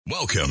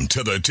Welcome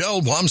to the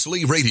Del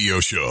Walmsley Radio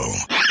Show.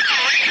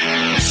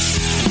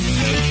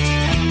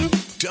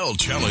 Del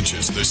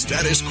challenges the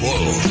status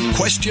quo,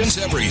 questions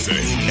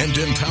everything, and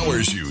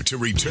empowers you to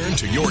return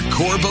to your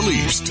core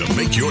beliefs to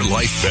make your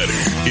life better.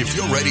 If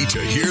you're ready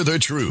to hear the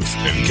truth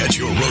and get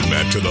your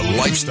roadmap to the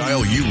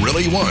lifestyle you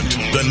really want,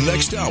 the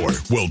next hour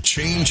will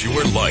change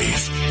your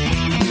life.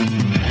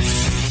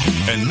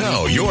 And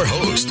now your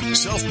host,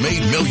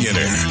 self-made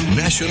millionaire,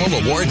 national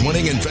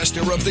award-winning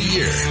investor of the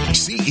year,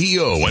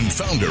 CEO and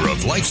founder of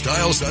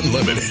Lifestyles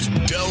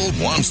Unlimited, Del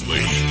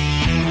Walmsley.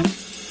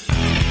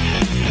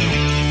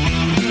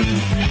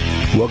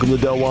 Welcome to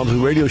the Del Walmsley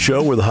Radio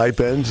Show, where the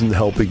hype ends and the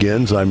help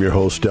begins. I'm your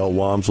host, Del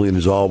Walmsley, and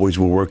as always,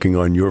 we're working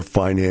on your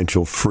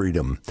financial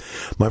freedom.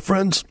 My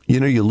friends,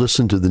 you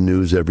listen to the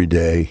news every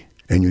day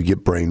and you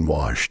get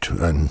brainwashed.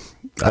 And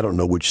I don't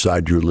know which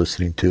side you're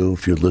listening to,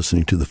 if you're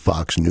listening to the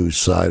Fox News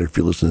side or if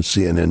you're listening to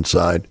the CNN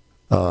side.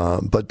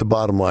 But the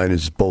bottom line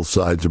is both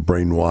sides are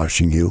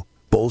brainwashing you.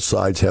 Both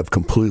sides have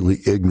completely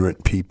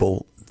ignorant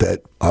people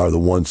that are the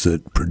ones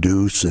that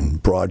produce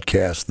and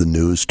broadcast the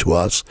news to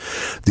us.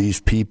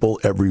 These people,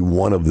 every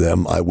one of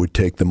them, I would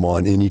take them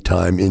on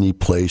anytime, any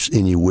place,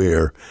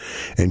 anywhere,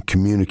 and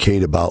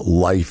communicate about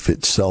life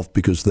itself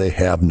because they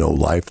have no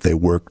life. They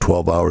work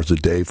 12 hours a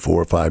day,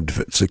 4 or 5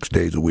 to 6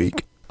 days a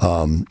week.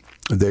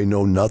 They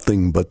know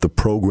nothing but the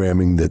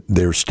programming that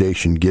their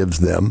station gives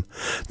them.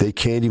 They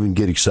can't even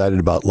get excited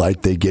about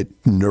life. They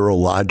get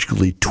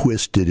neurologically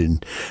twisted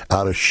and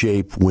out of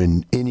shape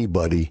when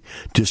anybody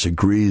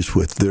disagrees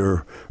with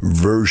their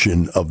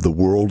version of the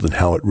world and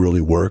how it really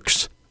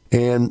works.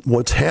 And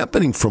what's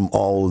happening from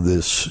all of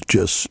this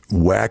just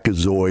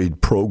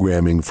wackazoid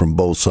programming from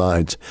both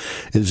sides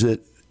is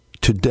that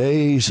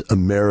today's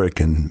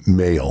American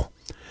male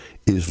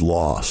is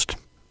lost.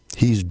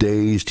 He's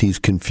dazed, he's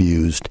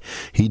confused.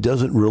 He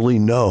doesn't really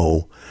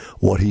know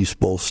what he's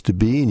supposed to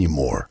be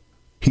anymore.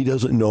 He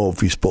doesn't know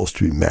if he's supposed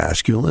to be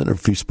masculine or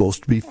if he's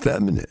supposed to be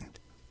feminine.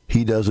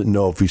 He doesn't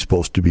know if he's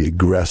supposed to be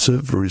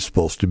aggressive or he's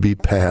supposed to be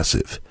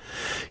passive.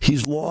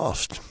 He's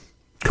lost,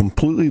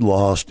 completely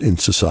lost in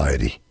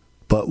society.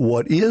 But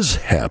what is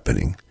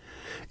happening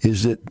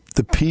is that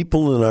the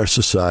people in our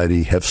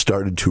society have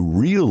started to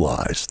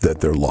realize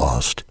that they're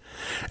lost.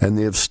 And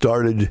they have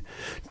started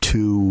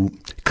to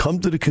come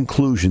to the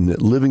conclusion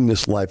that living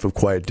this life of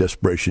quiet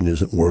desperation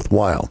isn't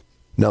worthwhile.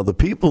 Now, the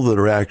people that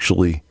are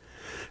actually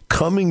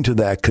coming to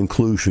that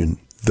conclusion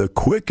the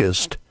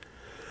quickest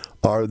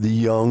are the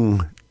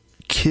young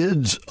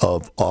kids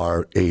of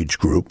our age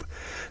group,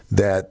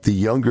 that the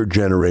younger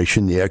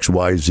generation, the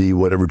XYZ,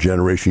 whatever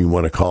generation you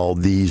want to call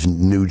these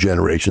new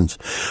generations,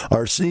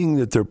 are seeing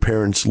that their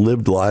parents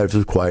lived lives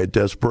of quiet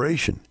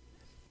desperation.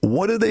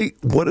 What are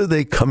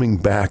they coming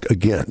back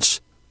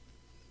against?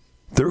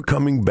 They're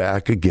coming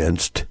back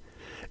against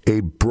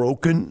a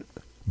broken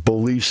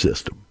belief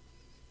system.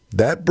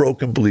 That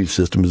broken belief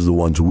system is the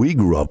ones we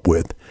grew up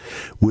with,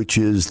 which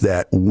is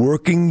that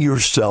working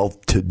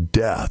yourself to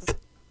death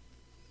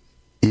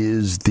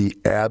is the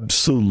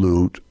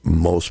absolute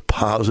most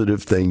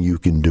positive thing you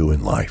can do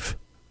in life.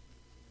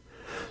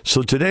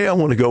 So today I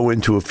want to go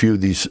into a few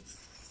of these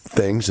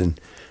things and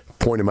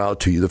point them out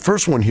to you. The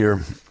first one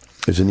here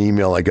is an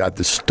email I got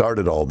that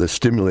started all this,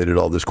 stimulated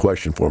all this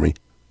question for me.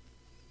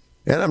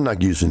 And I'm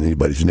not using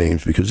anybody's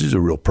names because these are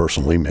real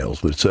personal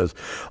emails. But it says,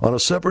 on a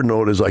separate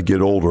note, as I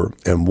get older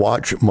and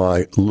watch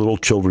my little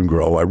children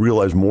grow, I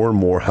realize more and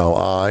more how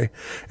I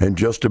and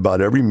just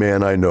about every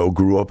man I know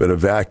grew up in a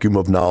vacuum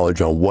of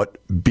knowledge on what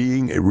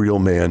being a real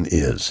man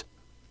is.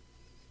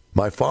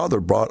 My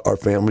father brought our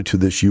family to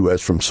this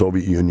U.S. from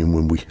Soviet Union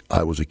when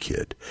I was a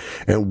kid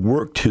and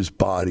worked his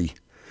body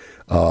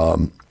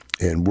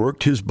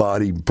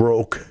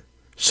broke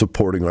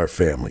supporting our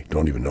family.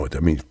 Don't even know what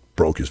that means,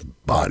 broke his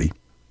body.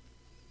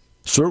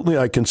 Certainly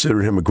I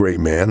consider him a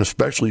great man,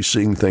 especially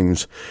seeing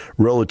things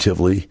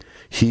relatively.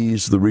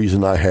 He's the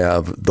reason I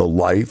have the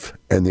life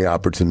and the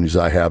opportunities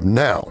I have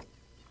now.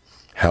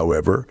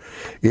 However,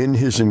 in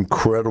this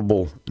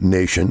incredible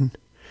nation,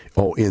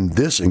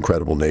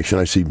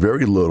 I see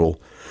very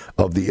little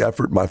of the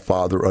effort my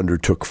father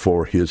undertook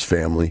for his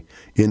family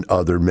in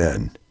other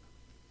men.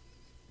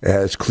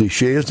 As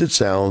cliche as it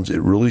sounds,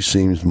 it really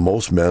seems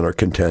most men are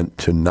content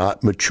to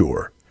not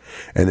mature,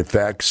 and in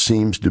fact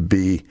seems to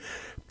be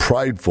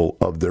prideful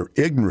of their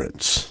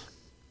ignorance.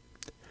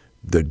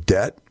 The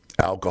debt,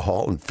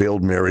 alcohol, and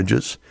failed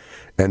marriages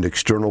and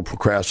external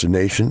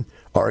procrastination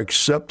are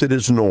accepted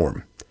as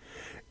norm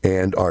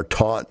and are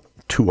taught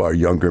to our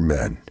younger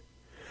men.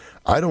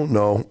 I don't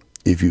know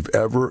if you've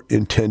ever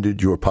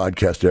intended your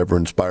podcast to ever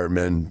inspire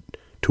men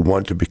to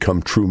want to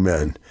become true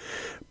men,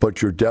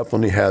 but you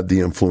definitely had the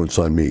influence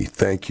on me.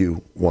 Thank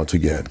you once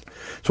again.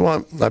 So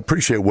I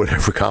appreciate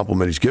whatever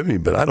compliment he's giving me,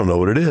 but I don't know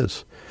what it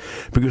is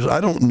because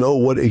I don't know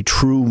what a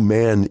true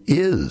man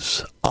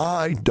is.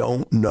 I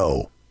don't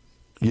know.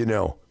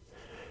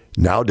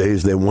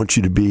 Nowadays they want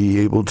you to be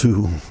able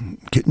to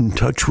get in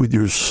touch with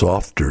your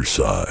softer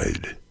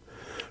side,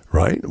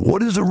 right?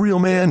 What is a real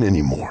man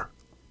anymore?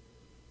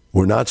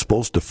 We're not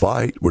supposed to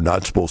fight. We're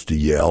not supposed to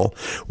yell.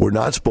 We're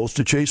not supposed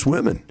to chase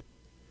women.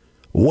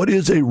 What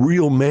is a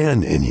real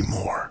man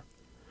anymore?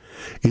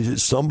 Is it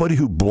somebody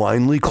who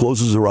blindly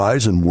closes their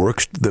eyes and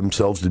works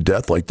themselves to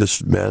death like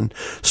this man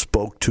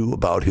spoke to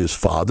about his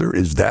father?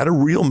 Is that a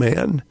real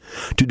man?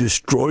 To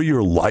destroy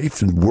your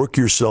life and work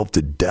yourself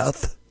to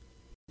death?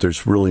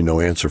 There's really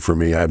no answer for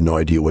me. I have no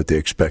idea what they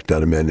expect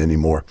out of men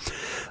anymore.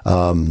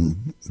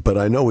 But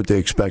I know what they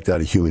expect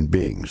out of human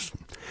beings.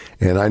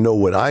 And I know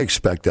what I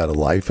expect out of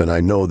life. And I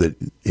know that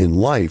in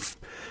life,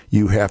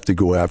 you have to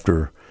go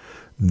after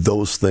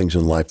those things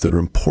in life that are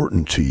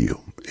important to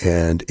you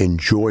and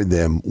enjoy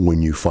them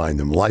when you find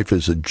them. Life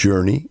is a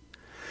journey.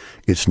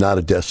 It's not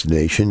a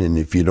destination. And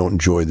if you don't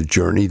enjoy the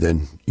journey,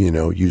 then,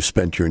 you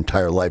spent your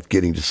entire life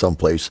getting to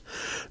someplace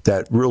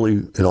that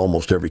really, in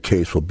almost every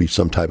case, will be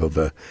some type of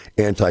a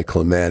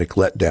anticlimactic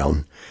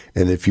letdown.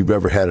 And if you've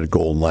ever had a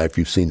goal in life,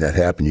 you've seen that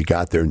happen. You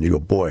got there and you go,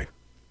 boy,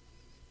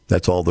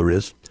 that's all there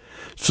is.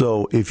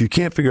 So if you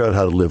can't figure out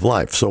how to live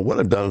life. So what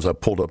I've done is I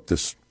pulled up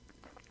this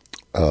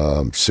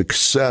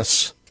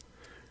Success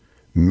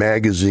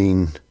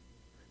magazine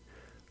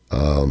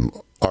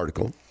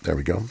article. There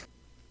we go.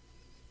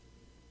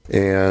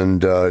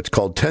 And it's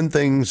called 10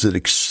 Things That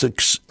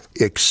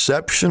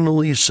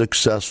Exceptionally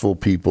Successful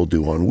People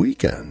Do on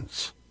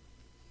Weekends.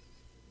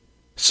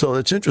 So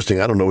it's interesting.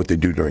 I don't know what they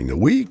do during the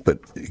week, but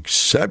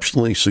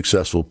exceptionally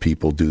successful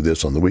people do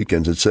this on the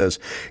weekends. It says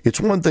it's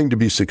one thing to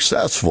be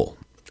successful,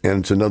 and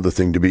it's another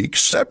thing to be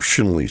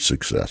exceptionally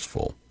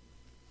successful.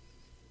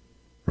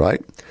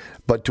 Right?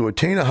 But to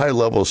attain a high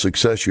level of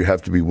success, you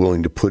have to be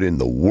willing to put in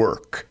the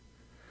work,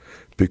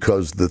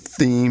 because the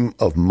theme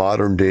of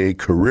modern day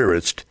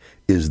careerist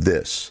is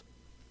this: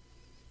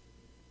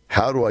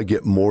 how do I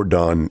get more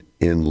done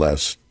in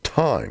less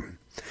time?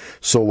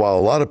 So while a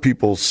lot of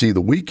people see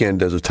the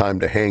weekend as a time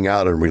to hang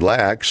out and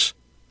relax,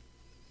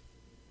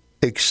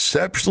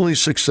 exceptionally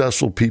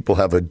successful people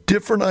have a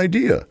different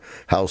idea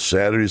how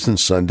Saturdays and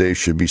Sundays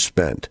should be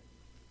spent.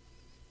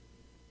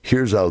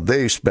 Here's how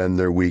they spend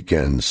their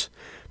weekends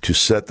to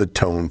set the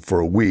tone for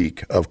a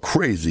week of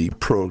crazy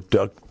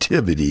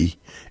productivity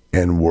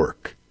and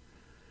work.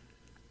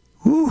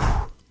 Whew.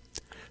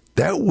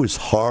 That was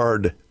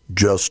hard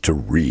just to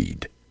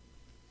read.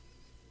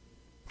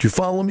 Do you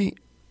follow me?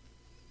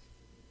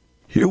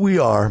 Here we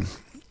are.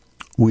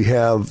 We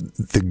have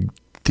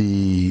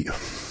the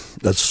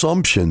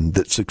assumption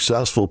that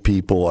successful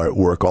people are at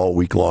work all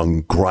week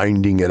long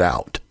grinding it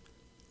out,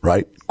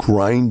 right?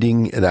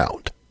 Grinding it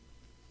out.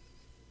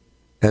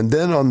 And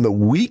then on the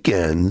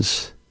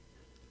weekends,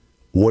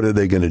 what are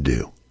they going to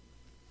do?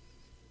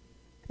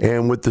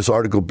 And what this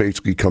article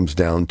basically comes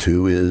down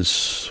to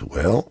is,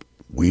 well,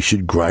 we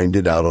should grind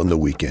it out on the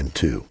weekend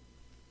too.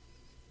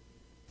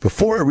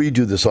 Before I read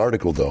you this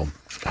article, though,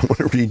 I want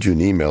to read you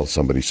an email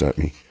somebody sent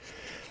me.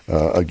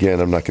 Again,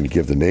 I'm not going to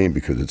give the name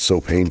because it's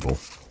so painful.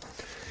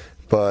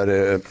 But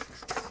it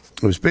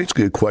was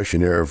basically a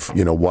questionnaire of,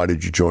 why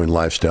did you join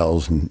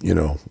Lifestyles and,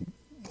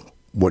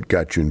 what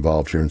got you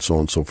involved here and so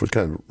on and so forth,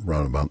 kind of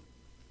roundabout.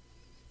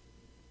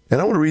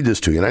 And I want to read this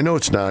to you. And I know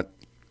it's not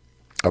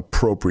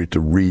appropriate to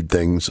read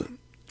things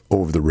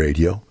over the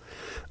radio,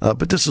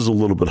 but this is a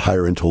little bit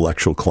higher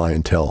intellectual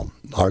clientele.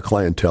 Our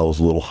clientele is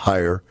a little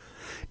higher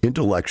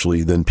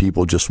intellectually than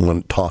people just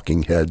want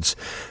talking heads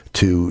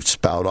to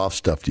spout off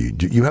stuff to you.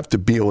 You have to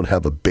be able to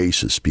have a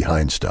basis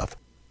behind stuff.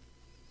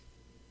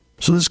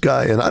 So this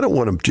guy, and I don't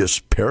want to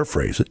just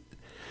paraphrase it,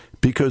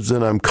 because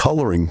then I'm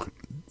coloring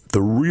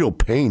the real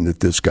pain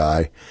that this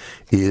guy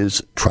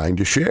is trying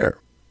to share.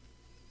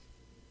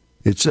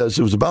 It says,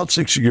 it was about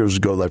 6 years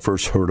ago that I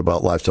first heard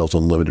about Lifestyles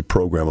Unlimited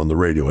program on the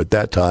radio. At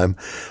that time,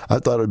 I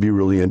thought it would be a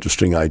really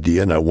interesting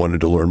idea, and I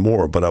wanted to learn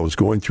more, but I was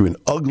going through an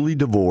ugly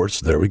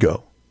divorce. There we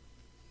go.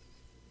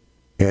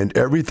 And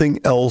everything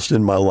else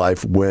in my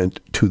life went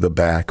to the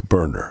back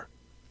burner.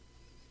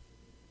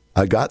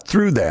 I got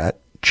through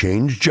that,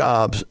 changed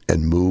jobs,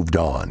 and moved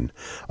on.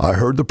 I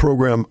heard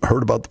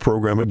about the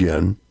program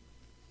again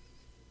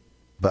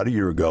about a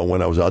year ago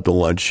when I was out to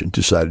lunch and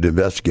decided to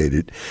investigate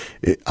it.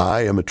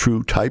 I am a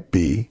true type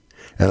B,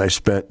 and I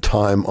spent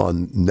time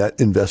on net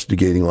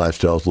investigating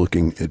Lifestyles,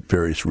 looking at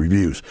various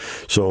reviews.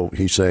 So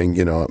he's saying,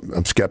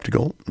 I'm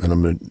skeptical, and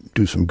I'm going to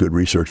do some good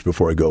research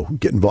before I go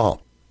get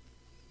involved.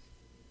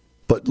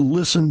 But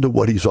listen to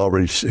what he's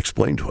already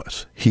explained to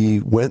us.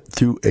 He went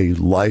through a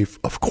life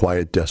of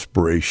quiet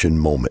desperation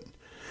moment.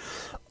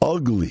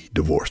 Ugly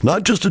divorce.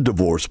 Not just a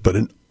divorce, but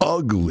an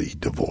ugly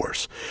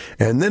divorce.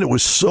 And then it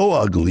was so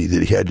ugly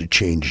that he had to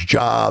change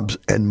jobs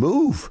and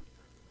move.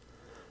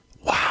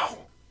 Wow.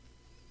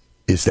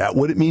 Is that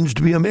what it means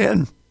to be a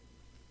man?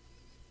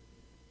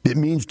 It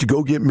means to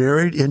go get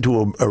married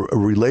into a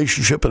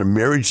relationship and a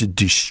marriage that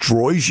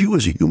destroys you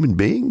as a human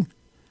being?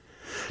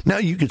 Now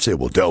you could say,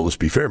 well, Del, let's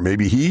be fair.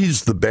 Maybe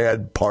he's the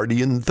bad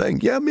party in the thing.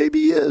 Yeah, maybe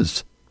he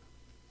is.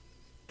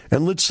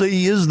 And let's say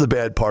he is the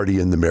bad party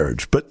in the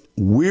marriage. But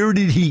where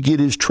did he get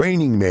his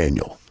training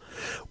manual?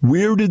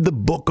 Where did the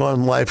book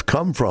on life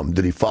come from?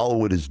 Did he follow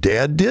what his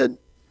dad did?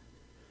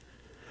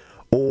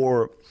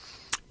 Or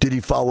Did he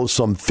follow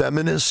some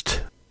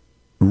feminist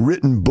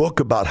written book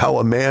about how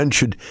a man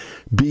should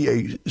be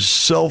a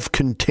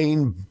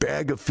self-contained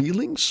bag of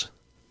feelings?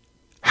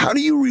 How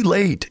do you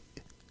relate?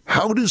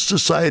 How does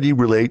society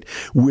relate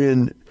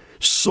when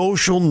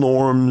social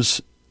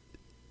norms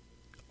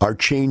are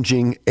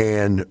changing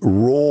and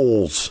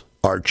roles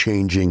are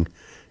changing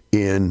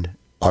in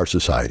our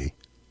society?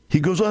 He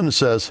goes on and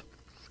says,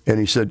 and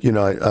he said,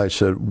 I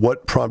said,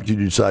 what prompted you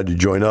to decide to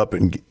join up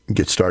and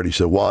get started? He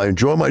said, well, I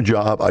enjoy my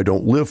job. I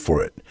don't live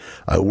for it.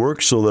 I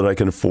work so that I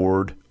can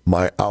afford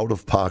my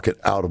out-of-pocket,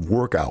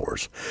 out-of-work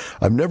hours.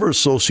 I've never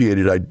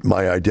associated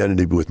my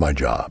identity with my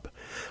job.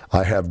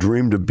 I have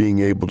dreamed of being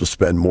able to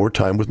spend more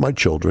time with my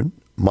children,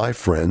 my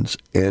friends,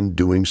 and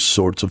doing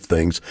sorts of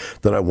things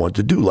that I want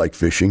to do, like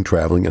fishing,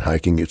 traveling, and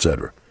hiking,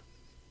 etc.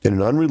 In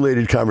an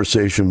unrelated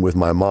conversation with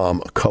my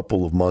mom a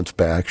couple of months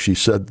back, she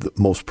said the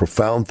most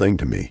profound thing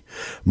to me.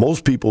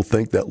 Most people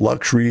think that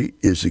luxury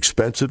is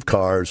expensive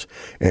cars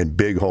and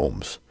big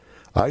homes.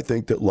 I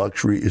think that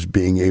luxury is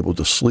being able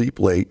to sleep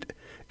late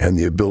and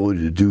the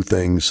ability to do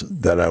things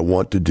that I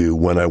want to do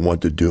when I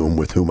want to do them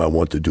with whom I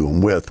want to do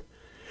them with.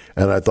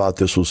 And I thought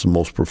this was the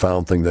most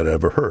profound thing that I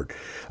ever heard.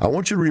 I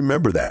want you to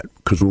remember that,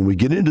 because when we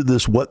get into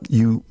this, what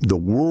the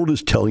world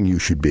is telling you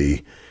should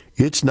be,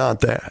 it's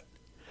not that.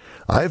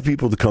 I have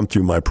people that come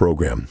through my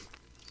program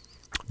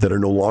that are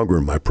no longer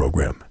in my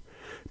program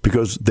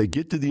because they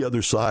get to the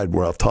other side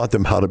where I've taught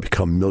them how to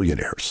become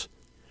millionaires.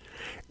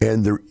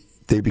 And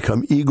they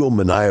become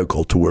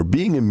egomaniacal to where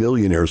being a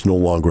millionaire is no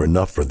longer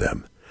enough for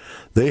them.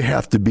 They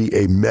have to be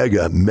a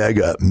mega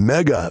millionaire.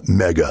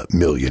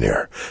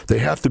 They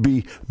have to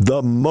be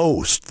the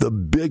most, the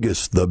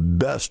biggest, the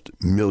best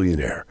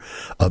millionaire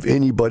of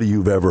anybody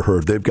you've ever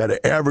heard. They've got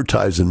to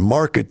advertise and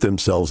market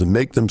themselves and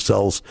make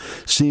themselves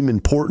seem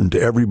important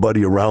to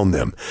everybody around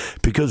them,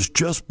 because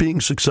just being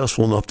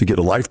successful enough to get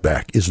a life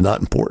back is not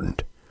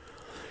important.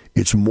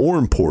 It's more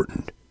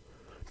important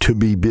to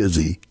be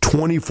busy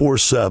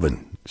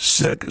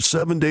 24/7,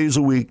 7 days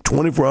a week,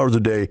 24 hours a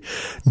day,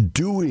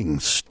 doing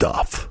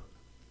stuff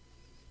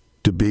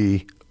to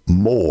be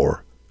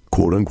more,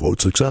 quote unquote,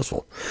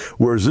 successful.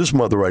 Whereas this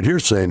mother right here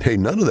is saying, hey,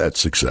 none of that's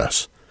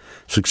success.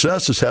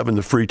 Success is having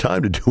the free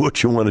time to do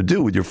what you want to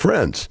do with your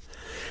friends.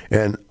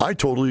 And I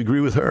totally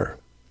agree with her.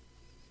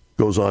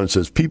 Goes on and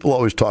says, people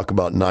always talk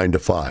about 9 to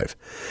 5.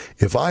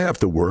 If I have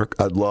to work,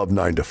 I'd love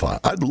 9 to 5.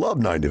 I'd love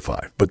 9 to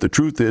 5. But the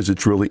truth is,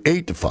 it's really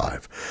 8 to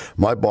 5.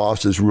 My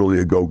boss is really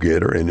a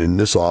go-getter, and in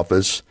this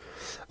office,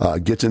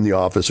 gets in the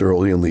office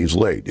early and leaves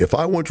late. If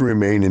I want to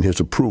remain in his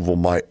approval,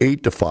 my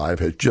 8 to 5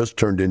 has just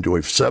turned into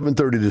a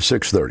 7:30 to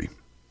 6:30.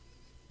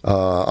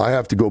 I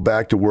have to go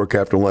back to work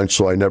after lunch,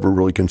 so I never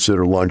really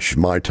consider lunch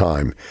my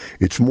time.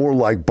 It's more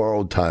like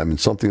borrowed time and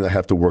something I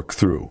have to work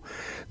through.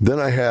 Then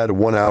I had a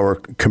 1 hour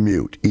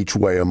commute each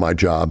way on my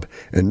job,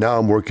 and now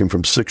I'm working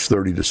from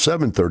 6:30 to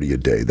 7:30 a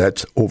day.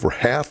 That's over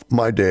half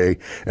my day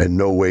and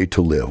no way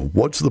to live.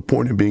 What's the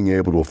point of being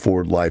able to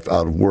afford life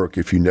out of work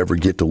if you never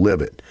get to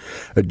live it?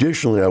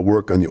 Additionally, I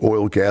work on the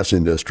oil and gas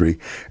industry,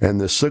 and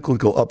the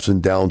cyclical ups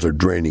and downs are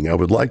draining. I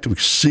would like to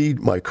exceed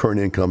my current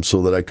income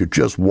so that I could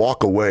just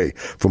walk away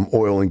from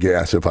oil and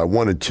gas if I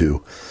wanted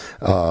to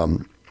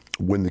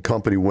when the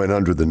company went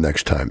under the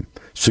next time.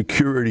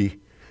 Security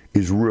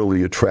is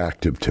really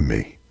attractive to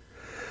me.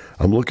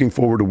 I'm looking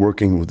forward to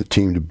working with the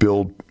team to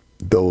build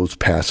those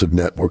passive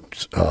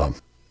networks.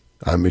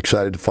 I'm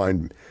excited to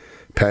find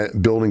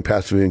building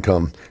passive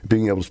income,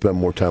 being able to spend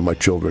more time with my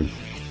children.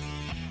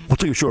 We'll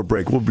take a short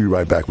break. We'll be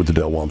right back with the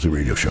Del Walmsley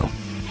Radio Show.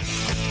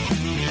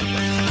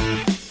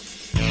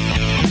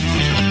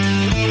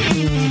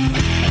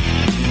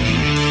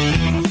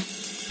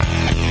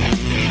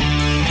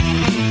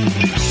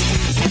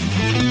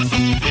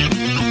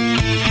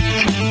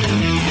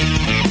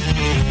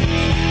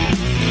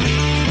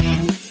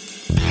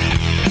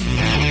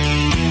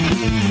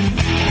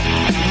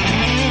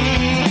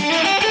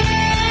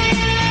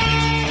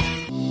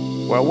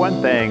 Well,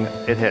 one thing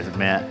it has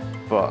meant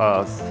for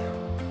us,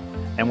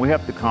 and we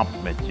have to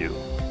compliment you,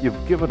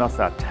 you've given us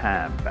our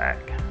time back.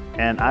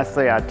 And I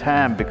say our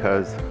time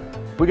because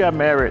we got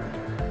married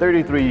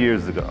 33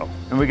 years ago,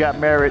 and we got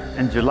married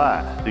in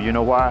July. Do you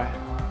know why?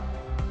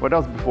 Well, that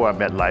was before I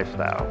met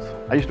Lifestyles.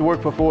 I used to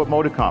work for Ford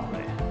Motor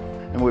Company.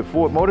 And with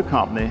Ford Motor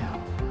Company,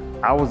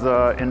 I was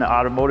in the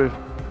automotive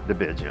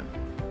division.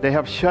 They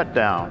have shut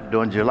down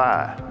during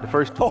July, the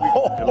first 2 weeks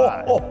of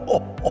July.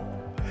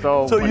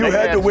 So you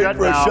had to wait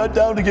for a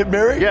shutdown to get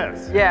married?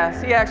 Yes.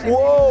 Yes, he actually.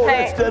 Whoa,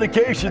 that's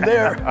dedication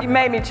there. He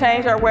made me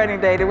change our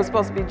wedding date. It was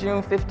supposed to be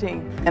June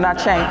 15th, and I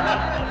changed.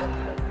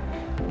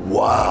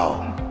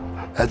 Wow,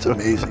 that's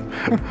amazing.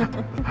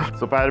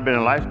 So if I had been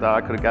in Lifestyle,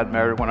 I could have gotten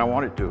married when I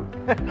wanted to.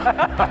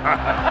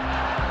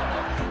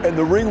 And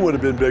the ring would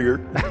have been bigger.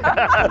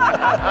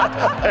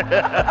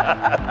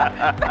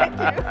 Thank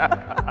you.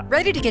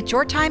 Ready to get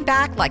your time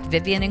back like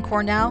Vivian and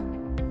Cornell?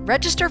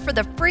 Register for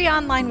the free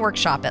online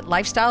workshop at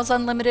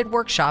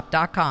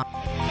lifestylesunlimitedworkshop.com.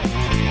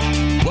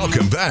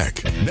 Welcome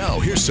back. Now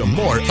here's some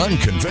more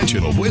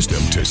unconventional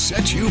wisdom to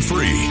set you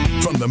free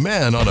from the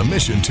man on a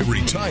mission to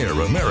retire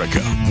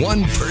America,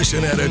 one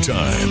person at a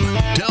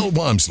time, Del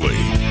Walmsley.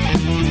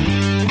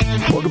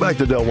 Welcome back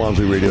to Del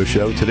Walmsley Radio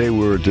Show. Today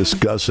we're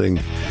discussing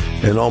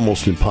an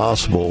almost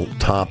impossible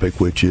topic,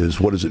 which is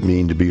what does it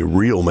mean to be a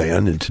real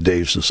man in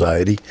today's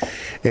society?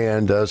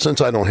 And since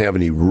I don't have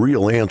any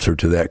real answer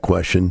to that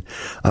question,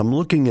 I'm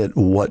looking at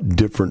what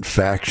different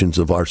factions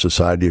of our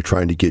society are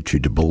trying to get you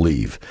to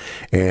believe.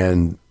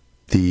 And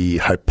the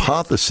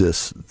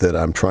hypothesis that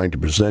I'm trying to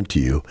present to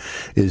you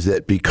is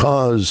that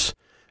because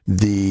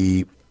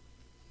the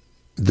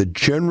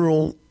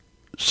general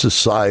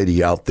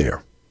society out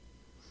there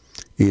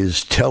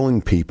is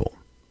telling people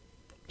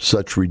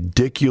such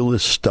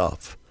ridiculous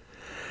stuff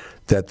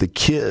that the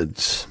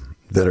kids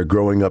that are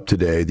growing up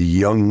today, the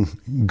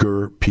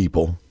younger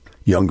people,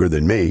 younger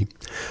than me,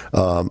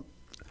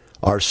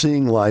 are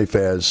seeing life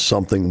as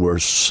something where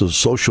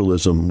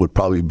socialism would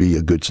probably be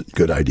a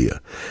good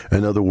idea.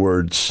 In other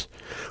words,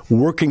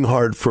 working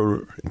hard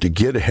to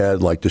get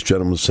ahead, like this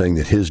gentleman was saying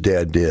that his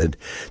dad did,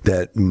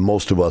 that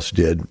most of us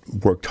did,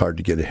 worked hard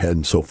to get ahead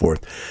and so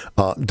forth,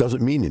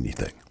 doesn't mean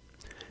anything.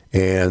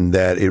 And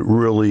that it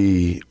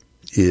really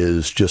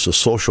is just a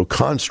social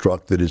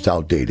construct that is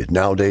outdated.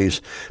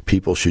 Nowadays,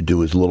 people should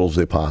do as little as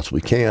they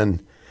possibly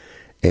can,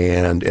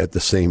 and at the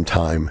same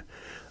time,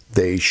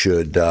 they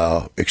should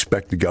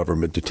expect the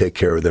government to take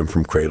care of them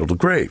from cradle to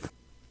grave,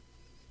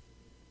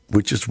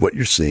 which is what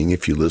you're seeing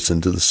if you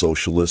listen to the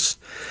socialist,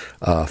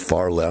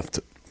 far-left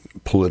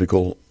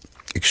political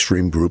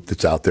extreme group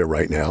that's out there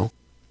right now.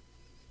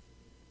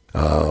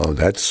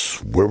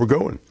 That's where we're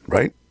going,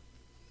 right?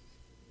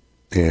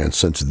 And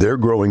since they're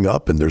growing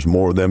up and there's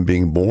more of them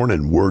being born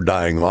and we're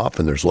dying off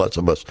and there's less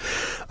of us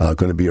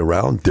going to be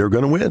around, they're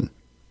going to win.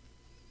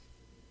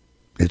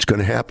 It's going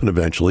to happen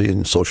eventually,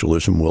 and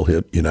socialism will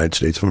hit the United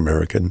States of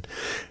America. And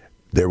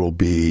there will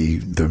be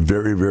the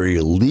very, very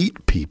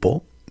elite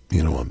people,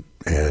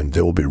 and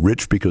they will be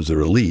rich because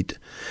they're elite,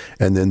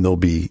 and then there'll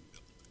be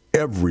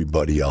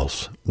everybody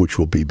else, which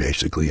will be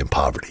basically in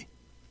poverty.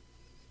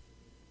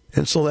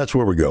 And so that's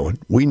where we're going.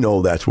 We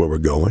know that's where we're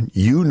going.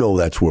 You know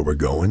that's where we're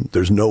going.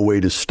 There's no way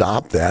to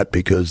stop that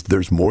because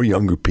there's more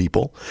younger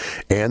people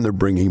and they're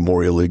bringing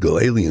more illegal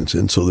aliens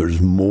in. So there's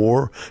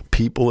more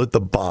people at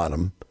the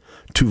bottom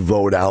to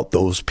vote out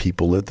those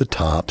people at the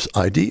top's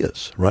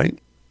ideas, right?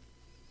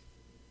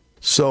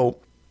 So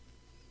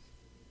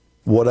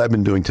what I've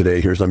been doing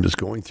today here is I'm just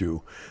going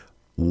through,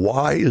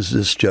 why is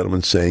this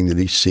gentleman saying that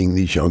he's seeing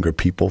these younger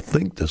people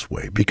think this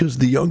way? Because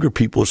the younger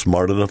people are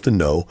smart enough to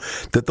know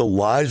that the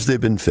lies they've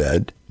been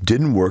fed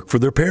didn't work for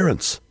their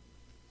parents.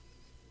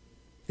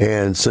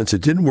 And since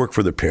it didn't work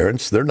for their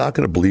parents, they're not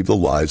going to believe the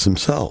lies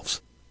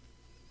themselves.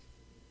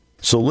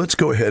 So let's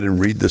go ahead and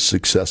read this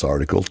success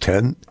article,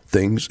 10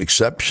 things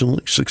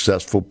exceptionally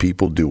successful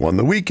people do on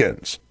the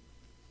weekends.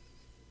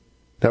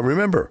 Now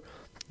remember,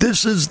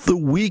 this is the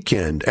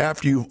weekend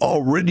after you've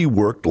already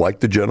worked, like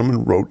the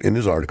gentleman wrote in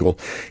his article.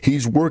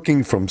 He's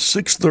working from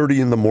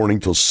 6:30 in the morning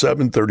till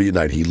 7:30 at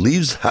night. He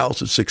leaves the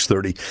house at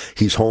 6:30.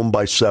 He's home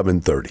by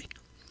 7:30.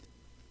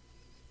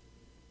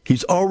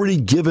 He's already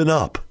given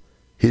up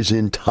his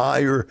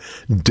entire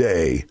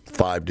day,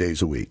 5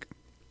 days a week.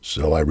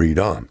 So I read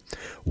on.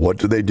 What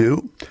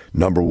do?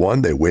 Number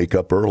one, they wake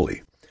up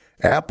early.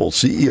 Apple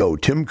CEO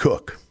Tim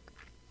Cook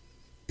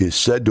is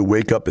said to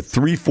wake up at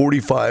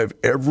 3:45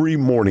 every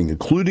morning,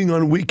 including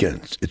on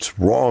weekends. It's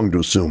wrong to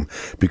assume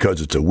because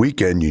it's a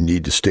weekend you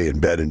need to stay in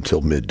bed until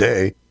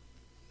midday.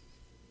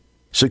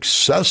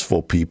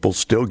 Successful people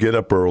still get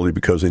up early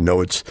because they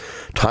know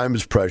time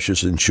is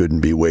precious and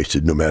shouldn't be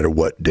wasted no matter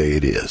what day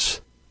it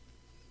is.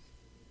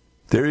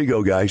 There you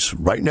go, guys.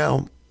 Right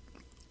now,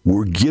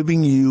 we're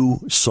giving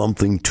you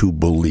something to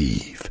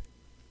believe.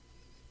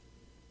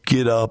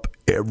 Get up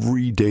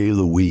every day of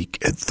the week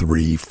at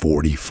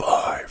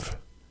 3:45.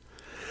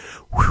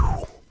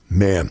 Whew,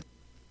 man,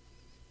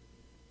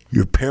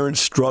 your parents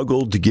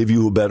struggled to give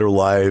you a better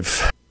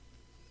life.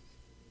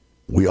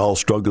 We all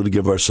struggle to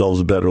give ourselves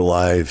a better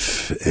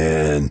life.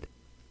 And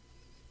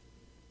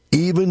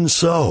even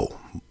so,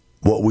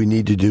 what we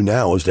need to do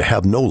now is to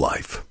have no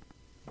life,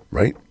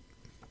 right?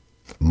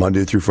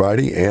 Monday through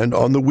Friday and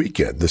on the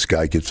weekend. This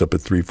guy gets up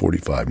at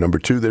 3:45. Number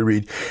two, they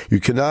read, you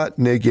cannot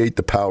negate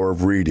the power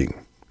of reading.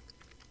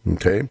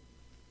 Okay?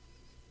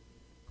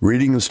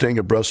 Reading and staying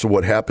abreast of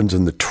what happens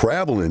in the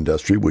travel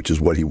industry, which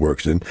is what he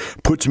works in,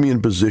 puts me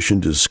in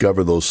position to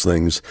discover those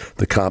things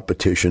the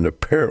competition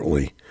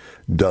apparently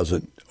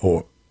doesn't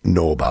or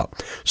know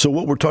about. So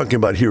what we're talking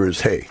about here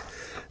is, hey,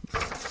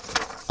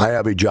 I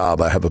have a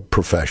job, I have a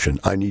profession.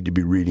 I need to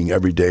be reading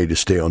every day to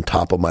stay on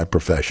top of my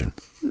profession.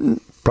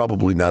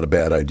 Probably not a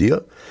bad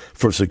idea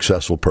for a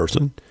successful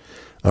person,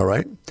 all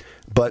right?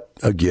 But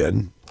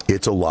again,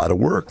 it's a lot of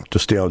work to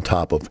stay on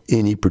top of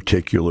any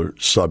particular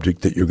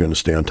subject that you're going to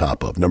stay on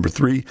top of. Number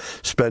three,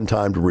 spend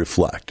time to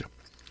reflect.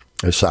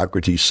 As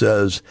Socrates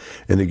says,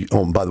 and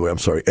by the way, I'm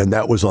sorry, and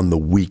that was on the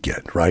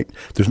weekend, right?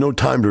 There's no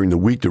time during the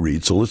week to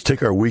read, so let's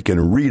take our weekend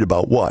and read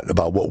about what?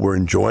 About what we're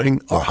enjoying,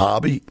 our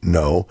hobby?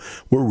 No,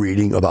 we're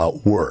reading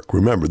about work.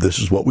 Remember, this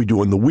is what we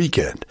do on the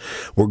weekend.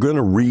 We're going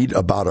to read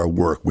about our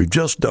work. We've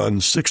just done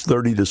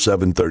 6:30 to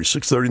 7:30,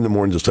 6:30 in the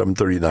morning to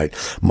 7:30 at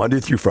night, Monday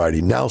through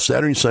Friday. Now,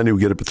 Saturday and Sunday,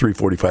 we get up at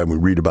 3:45 and we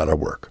read about our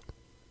work.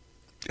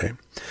 Okay.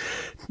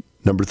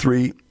 Number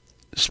 3,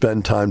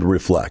 spend time to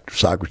reflect.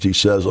 Socrates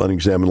says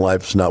unexamined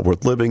life is not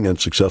worth living, and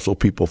successful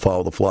people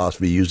follow the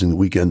philosophy using the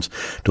weekends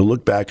to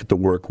look back at the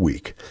work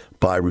week.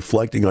 By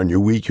reflecting on your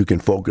week, you can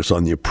focus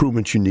on the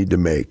improvements you need to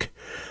make.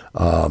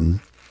 The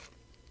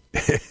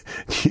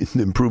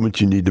improvements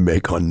you need to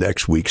make on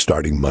next week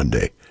starting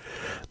Monday.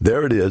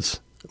 There it is.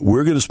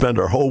 We're going to spend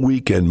our whole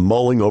weekend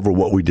mulling over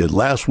what we did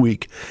last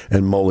week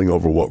and mulling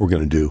over what we're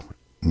going to do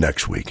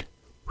next week.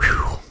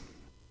 Whew.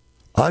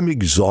 I'm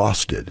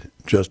exhausted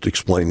just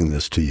explaining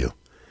this to you.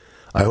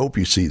 I hope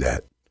you see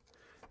that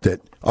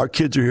our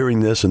kids are hearing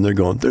this and they're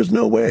going, there's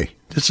no way.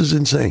 This is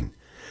insane.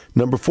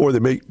 Number 4, they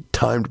make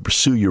time to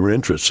pursue your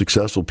interests.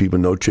 Successful people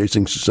know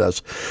chasing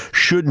success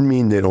shouldn't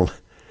mean they don't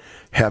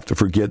have to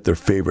forget their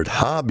favorite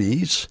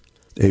hobbies.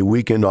 A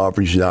weekend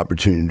offers you the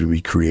opportunity to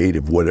be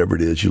creative, whatever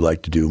it is you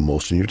like to do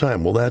most of your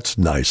time. Well, that's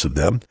nice of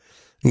them.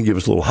 You can give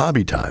us a little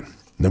hobby time.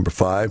 Number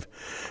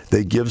 5,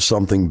 they give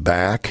something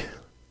back.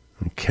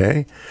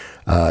 Okay.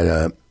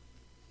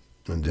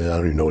 And I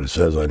don't even know what it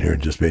says on here.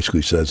 It just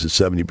basically says that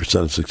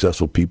 70% of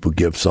successful people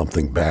give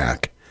something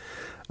back.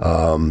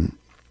 And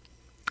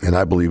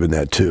I believe in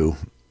that too.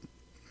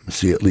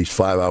 See, at least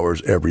 5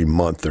 hours every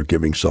month they're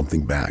giving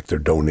something back. They're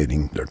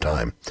donating their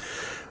time.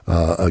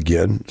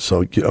 Again,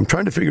 so I'm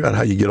trying to figure out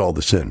how you get all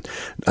this in.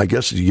 I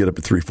guess you get up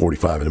at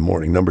 3:45 in the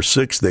morning. Number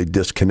 6, they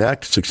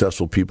disconnect.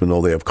 Successful people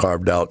know they have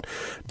carved out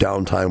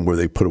downtime where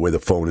they put away the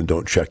phone and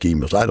don't check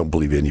emails. I don't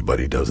believe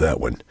anybody does that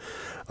one.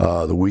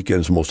 The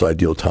weekend is the most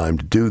ideal time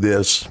to do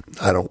this.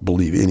 I don't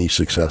believe any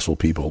successful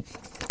people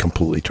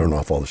completely turn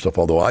off all this stuff,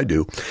 although I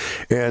do.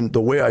 And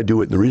the way I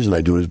do it, and the reason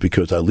I do it is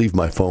because I leave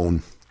my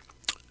phone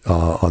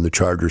on the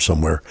charger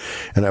somewhere,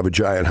 and I have a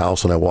giant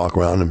house, and I walk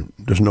around, and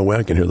there's no way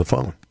I can hear the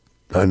phone.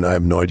 And I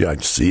have no idea. I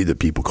see that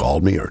people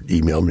called me or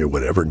emailed me or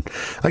whatever, and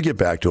I get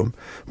back to them,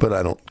 but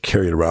I don't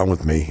carry it around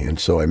with me, and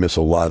so I miss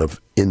a lot of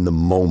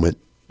in-the-moment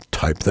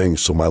type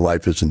things, so my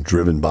life isn't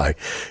driven by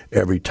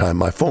every time.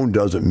 My phone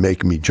doesn't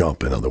make me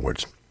jump, in other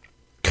words.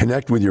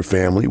 Connect with your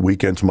family.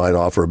 Weekends might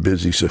offer a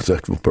busy,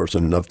 successful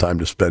person enough time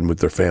to spend with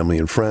their family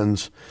and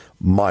friends.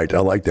 Might, I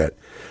like that.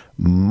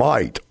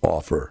 Might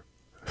offer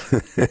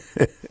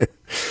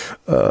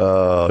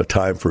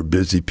time for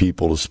busy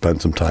people to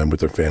spend some time with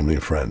their family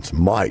and friends.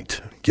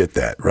 Might. Get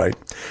that, right?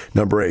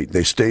 Number 8,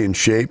 they stay in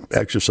shape.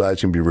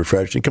 Exercise can be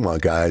refreshing. Come on,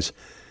 guys.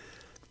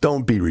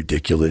 Don't be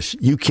ridiculous.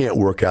 You can't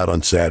work out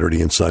on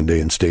Saturday and Sunday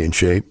and stay in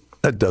shape.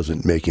 That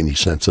doesn't make any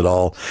sense at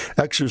all.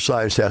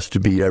 Exercise has to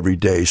be every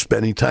day.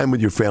 Spending time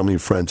with your family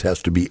and friends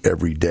has to be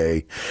every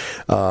day.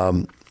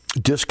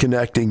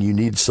 Disconnecting, you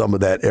need some of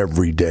that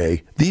every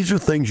day. These are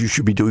things you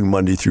should be doing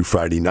Monday through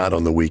Friday, not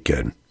on the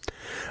weekend.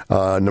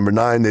 Number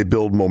 9, they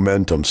build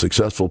momentum.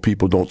 Successful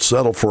people don't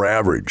settle for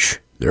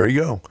average. There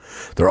you go.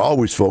 They're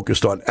always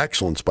focused on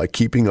excellence by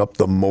keeping up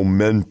the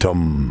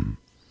momentum.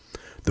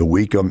 The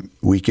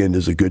weekend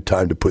is a good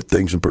time to put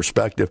things in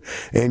perspective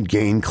and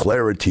gain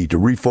clarity, to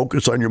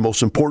refocus on your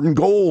most important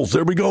goals.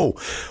 There we go.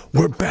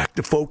 We're back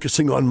to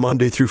focusing on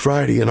Monday through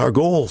Friday and our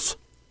goals,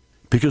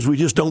 because we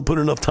just don't put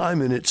enough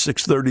time in it,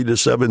 6:30 to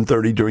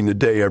 7:30 during the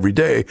day every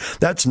day.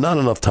 That's not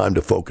enough time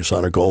to focus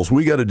on our goals.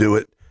 We got to do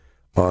it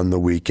on the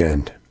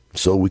weekend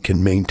so we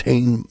can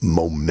maintain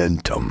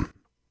momentum.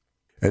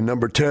 And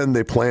number 10,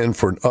 they plan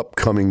for an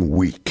upcoming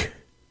week.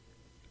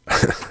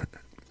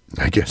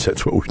 I guess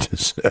that's what we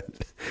just said.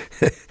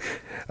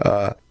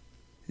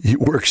 You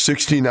work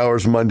 16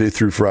 hours Monday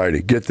through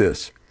Friday. Get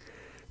this.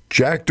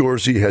 Jack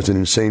Dorsey has an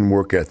insane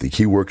work ethic.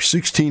 He works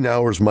 16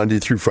 hours Monday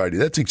through Friday.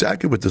 That's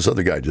exactly what this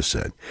other guy just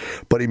said.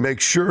 But he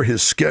makes sure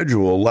his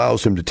schedule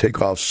allows him to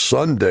take off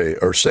Sunday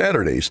or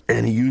Saturdays,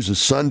 and he uses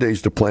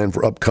Sundays to plan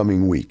for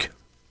upcoming week.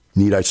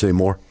 Need I say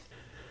more?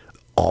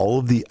 All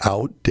of the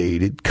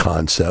outdated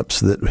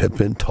concepts that have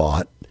been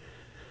taught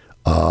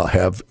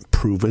have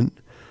proven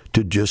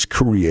to just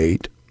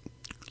create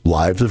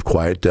lives of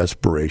quiet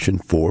desperation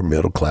for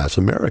middle-class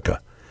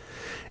America.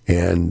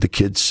 And the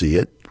kids see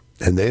it,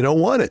 and they don't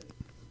want it,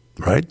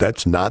 right?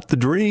 That's not the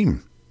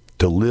dream,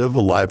 to live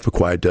a life of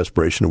quiet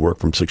desperation and work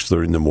from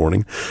 6:30 in the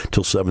morning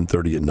till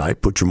 7:30 at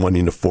night, put your money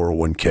in a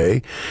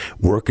 401k,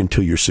 work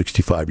until you're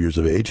 65 years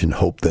of age, and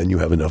hope then you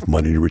have enough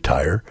money to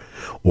retire,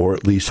 or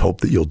at least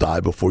hope that you'll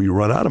die before you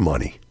run out of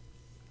money.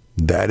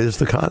 That is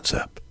the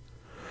concept.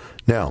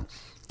 Now,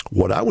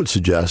 what I would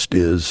suggest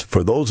is,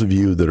 for those of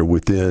you that are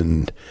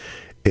within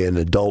an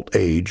adult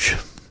age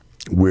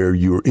where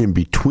you're in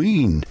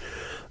between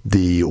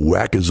the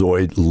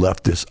wackazoid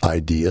leftist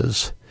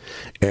ideas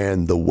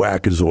and the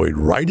wackazoid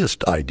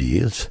rightist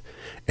ideas,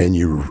 and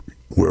you're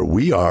where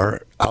we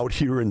are out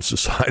here in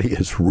society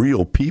as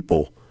real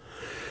people,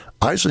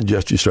 I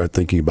suggest you start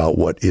thinking about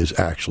what is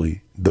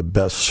actually the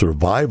best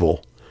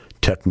survival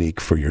technique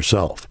for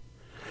yourself.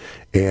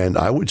 And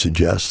I would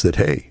suggest that,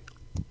 hey,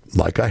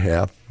 like I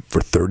have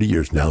for 30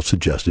 years now,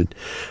 suggested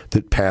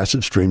that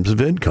passive streams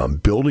of income,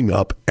 building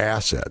up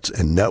assets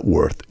and net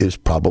worth is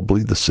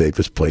probably the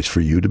safest place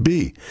for you to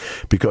be.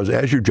 Because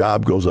as your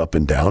job goes up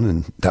and down,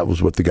 and that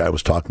was what the guy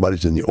was talking about,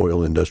 he's in the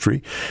oil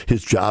industry,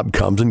 his job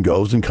comes and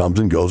goes and comes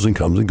and goes and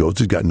comes and goes.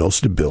 He's got no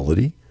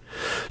stability.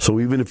 So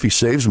even if he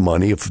saves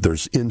money, if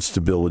there's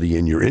instability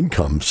in your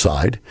income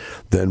side,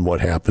 then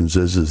what happens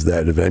is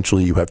that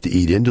eventually you have to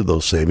eat into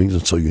those savings,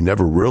 and so you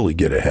never really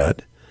get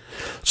ahead.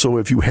 So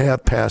if you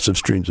have passive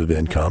streams of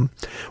income,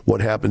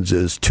 what happens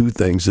is two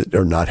things that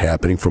are not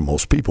happening for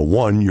most people.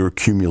 One, you're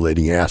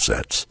accumulating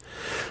assets.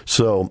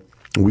 So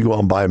we go out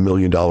and buy $1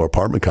 million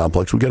apartment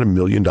complex. We got $1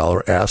 million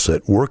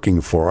asset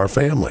working for our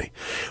family.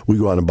 We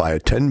go out and buy a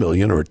 $10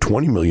 million or a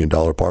 $20 million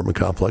apartment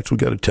complex. We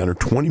got a $10 or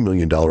 $20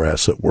 million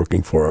asset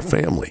working for our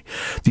family.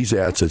 These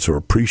assets are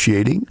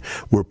appreciating.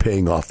 We're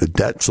paying off the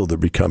debt, so they're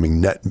becoming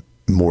net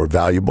more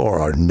valuable.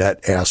 Our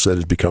net asset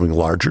is becoming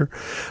larger.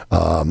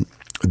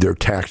 They're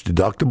tax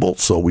deductible,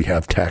 so we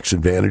have tax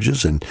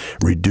advantages and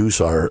reduce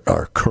our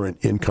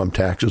current income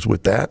taxes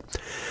with that.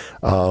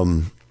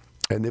 And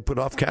they put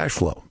off cash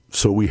flow.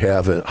 So we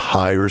have a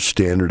higher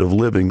standard of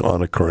living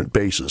on a current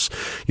basis.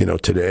 You know,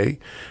 today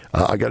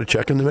I got a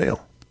check in the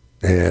mail,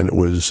 and it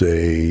was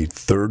a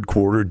third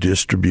quarter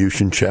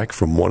distribution check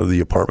from one of the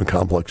apartment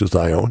complexes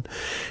I own.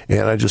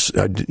 And I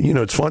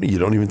it's funny. You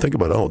don't even think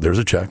about, oh, there's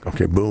a check.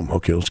 Okay, boom.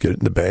 Okay, let's get it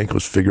in the bank.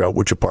 Let's figure out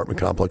which apartment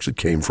complex it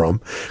came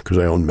from, because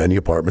I own many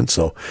apartments.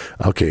 So,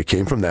 okay, it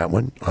came from that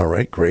one. All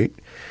right, great.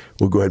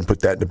 We'll go ahead and put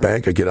that in the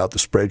bank. I get out the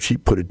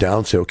spreadsheet, put it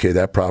down, say, okay,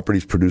 that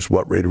property's produced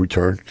what rate of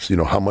return? You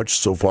know, how much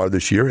so far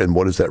this year, and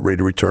what is that rate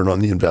of return on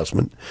the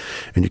investment?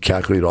 And you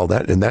calculate all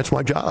that, and that's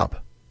my job.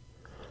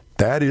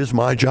 That is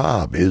my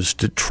job, is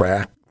to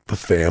track the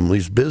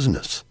family's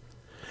business.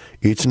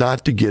 It's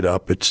not to get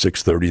up at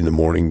 6:30 in the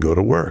morning and go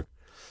to work.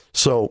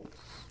 So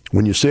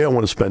when you say I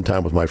want to spend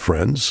time with my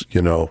friends,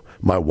 you know,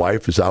 my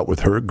wife is out with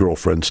her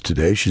girlfriends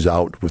today. She's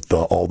out with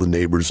all the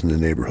neighbors in the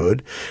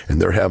neighborhood,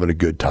 and they're having a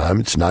good time.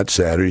 It's not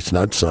Saturday. It's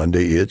not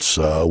Sunday. It's,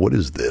 what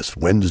is this,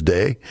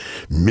 Wednesday?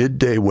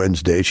 Midday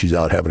Wednesday. She's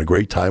out having a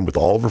great time with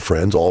all of her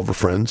friends. All of her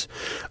friends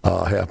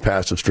have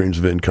passive streams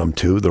of income,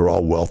 too. They're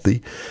all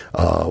wealthy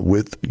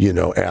with, you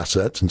know,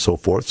 assets and so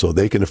forth, so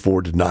they can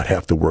afford to not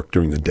have to work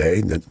during the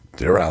day.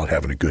 They're out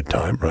having a good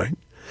time, right?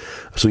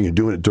 So you're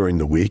doing it during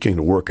the week. I'm going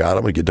to work out.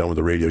 I'm going to get done with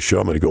the radio show.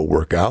 I'm going to go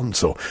work out. And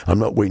so I'm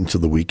not waiting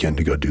until the weekend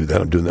to go do that.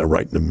 I'm doing that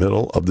right in the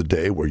middle of the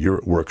day where you're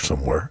at work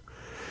somewhere,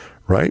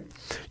 right?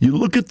 You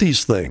look at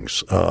these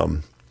things,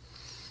 and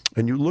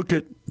you look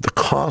at the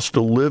cost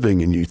of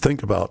living, and you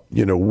think about,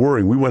 you know,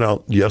 worrying. We went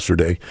out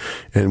yesterday,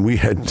 and we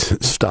had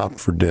stopped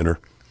for dinner,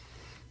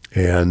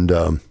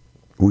 and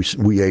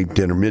we ate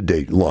dinner,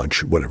 midday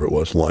lunch, whatever it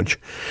was, lunch.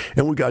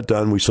 And we got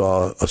done. We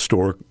saw a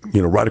store,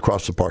 you know, right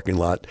across the parking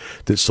lot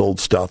that sold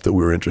stuff that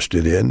we were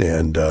interested in.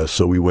 And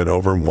so we went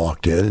over and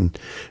walked in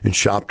and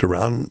shopped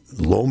around.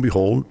 Lo and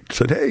behold,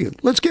 said, hey,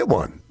 let's get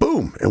one.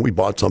 Boom. And we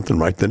bought something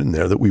right then and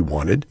there that we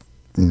wanted.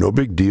 No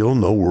big deal,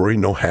 no worry,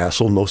 no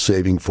hassle, no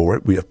saving for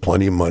it. We have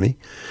plenty of money.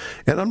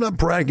 And I'm not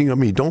bragging on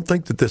me. Don't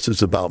think that this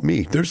is about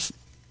me. There's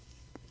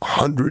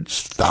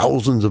hundreds,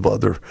 thousands of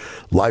other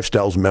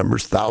Lifestyles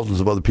members, thousands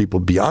of other people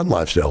beyond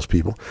Lifestyles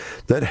people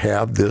that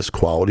have this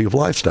quality of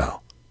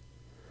lifestyle.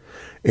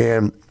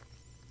 And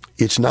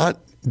it's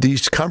not,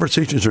 these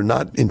conversations are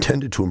not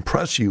intended to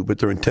impress you, but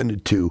they're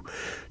intended to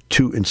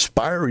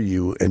inspire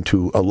you and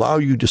to allow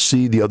you to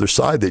see the other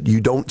side that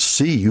you don't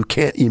see, you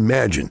can't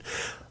imagine.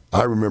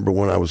 I remember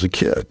when I was a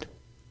kid,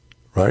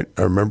 right?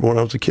 I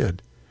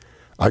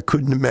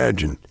couldn't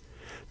imagine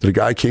that a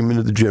guy came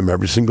into the gym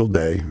every single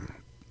day,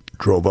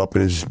 drove up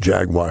in his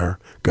Jaguar,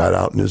 got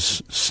out in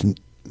his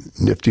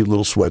nifty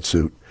little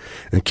sweatsuit,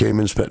 and came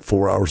in and spent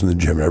 4 hours in the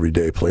gym every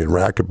day playing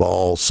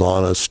racquetball,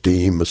 sauna,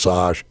 steam,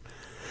 massage.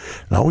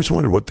 And I always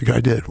wondered what the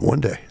guy did. One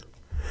day,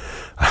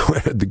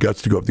 I had the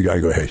guts to go up to the guy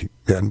and go, hey,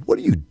 man, what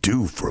do you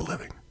do for a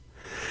living?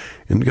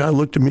 And the guy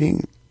looked at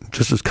me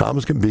just as calm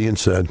as can be and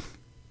said,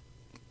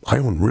 I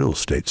own real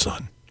estate,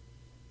 son.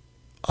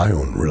 I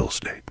own real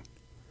estate.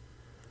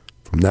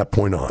 From that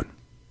point on,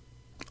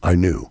 I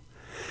knew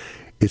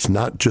it's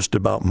not just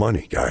about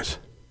money, guys.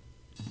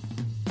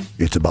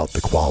 It's about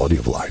the quality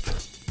of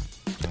life.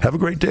 Have a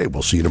great day.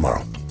 We'll see you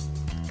tomorrow.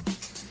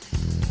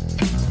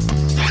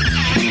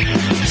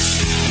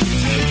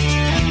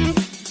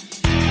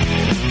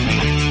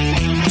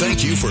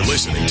 Thank you for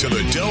listening to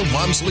the Del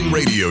Walmsley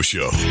Radio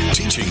Show,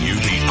 teaching you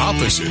the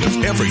opposite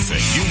of everything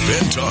you've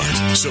been taught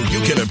so you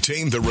can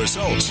obtain the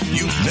results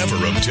you've never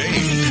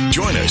obtained.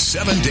 Join us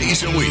 7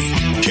 days a week.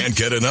 Can't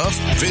get enough?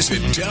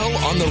 Visit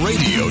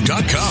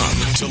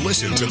DelOnTheRadio.com to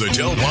listen to the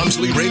Del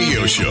Walmsley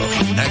Radio Show,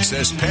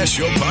 access past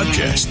show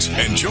podcasts,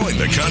 and join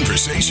the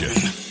conversation.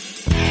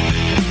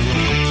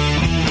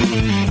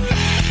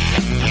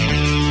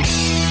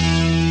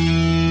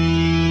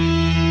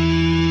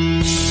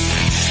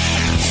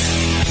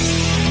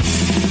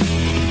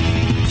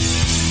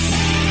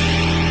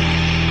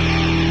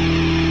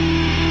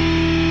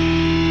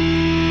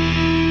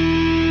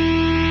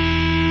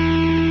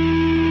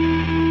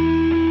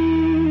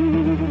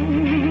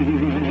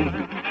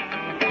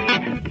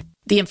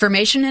 The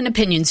information and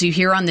opinions you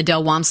hear on the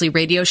Del Walmsley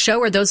Radio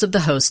Show are those of the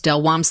host,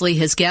 Del Walmsley,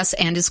 his guests,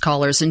 and his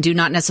callers, and do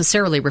not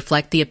necessarily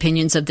reflect the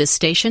opinions of this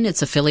station,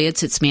 its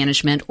affiliates, its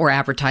management, or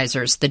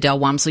advertisers. The Del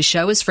Walmsley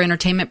Show is for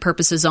entertainment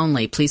purposes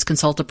only. Please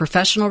consult a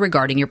professional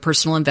regarding your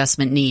personal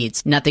investment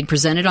needs. Nothing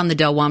presented on the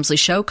Del Walmsley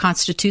Show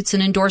constitutes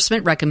an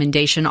endorsement,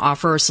 recommendation,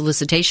 offer, or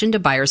solicitation to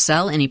buy or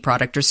sell any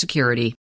product or security.